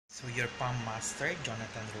So, your Palm Master,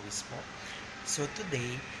 Jonathan Ruiz po. So,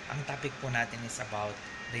 today, ang topic po natin is about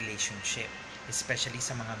relationship, especially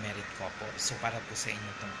sa mga married couple. So, para po sa inyo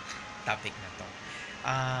itong topic na to.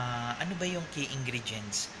 Ano ba yung key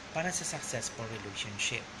ingredients para sa successful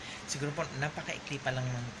relationship? Siguro po, napakaikli pa lang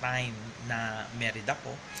ng time na married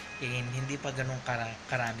ako and hindi pa ganun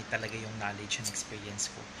karami talaga yung knowledge and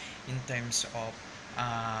experience ko in terms of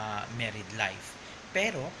married life.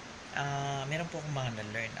 Pero, meron po akong mga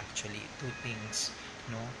na-learn actually, two things,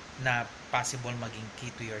 no, na possible maging key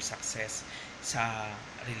to your success sa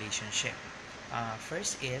relationship.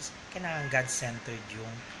 First is, kailangan God-centered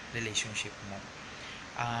yung relationship mo.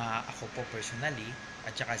 Ako po personally,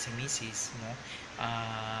 at saka si Mrs., no,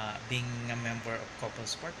 being a member of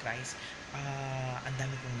Couples for Christ, ang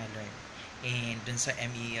dami kong na-learn. And dun sa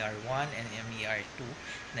MER 1 and MER 2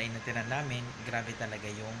 na inatiran namin, grabe talaga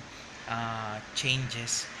yung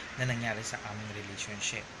changes na nangyari sa aming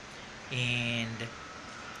relationship. And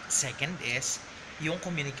second is yung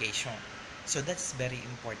communication. So that's very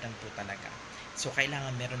important po talaga. So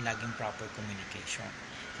kailangan meron laging proper communication.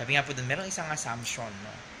 Sabi nga po dun, meron isang assumption,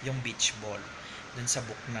 no? Yung beach ball dun sa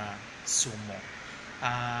book na Sumo.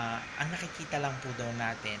 Ang nakikita lang po daw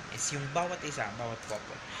natin is yung bawat isa, bawat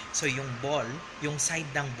couple. So yung ball, yung side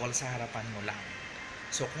ng ball sa harapan mo lang.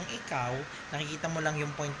 So kung ikaw, nakikita mo lang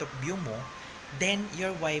yung point of view mo, then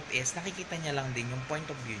your wife is, nakikita niya lang din yung point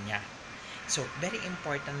of view niya. So very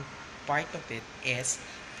important part of it is,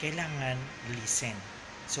 kailangan listen.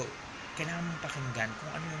 So, kailangan mong pakinggan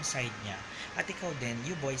kung ano yung side niya. At ikaw din,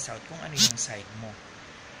 you voice out kung ano yung side mo.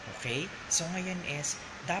 Okay? So, ngayon is,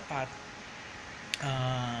 dapat,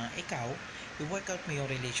 ikaw, i-work out mo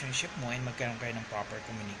yung relationship mo and magkaroon kayo ng proper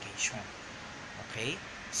communication. Okay?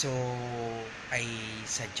 So, I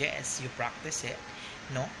suggest you practice it,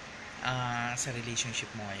 no? Sa relationship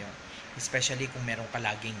mo ngayon. Especially kung meron ka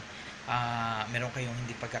laging, meron kayong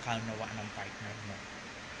hindi pagkakaunawaan ng partner mo.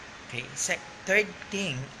 Okay? Third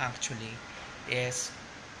thing, actually, is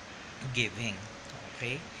giving.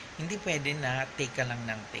 Okay? Hindi pwede na take ka lang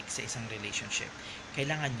ng take sa isang relationship.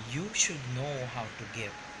 Kailangan you should know how to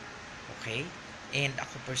give. Okay? And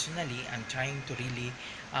ako personally, I'm trying to really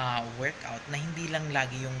work out na hindi lang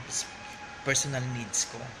lagi yung personal needs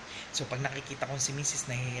ko. So, pag nakikita kong si Mrs.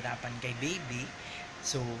 nahihirapan kay baby,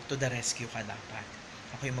 so, to the rescue ka dapat.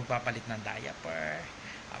 Ako yung magpapalit ng diaper,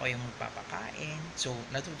 ako yung magpapakain. So,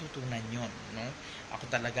 natututunan yun, no? Ako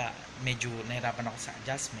talaga, medyo nahirapan ako sa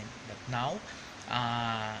adjustment. But now,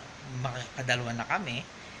 makakadalawa na kami.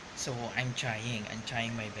 So, I'm trying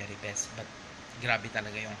my very best. But, grabe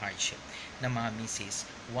talaga yung hardship ng mga misis.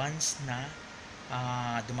 Once na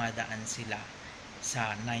dumadaan sila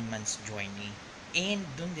sa 9 months journey. And,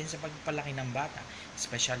 dun din sa pagpalaki ng bata.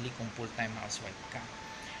 Especially kung full-time housewife ka.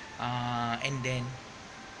 And then,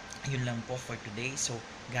 yun lang po for today. So,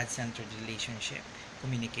 God-centered relationship,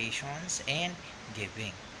 communications, and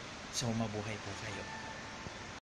giving. So, mabuhay po kayo.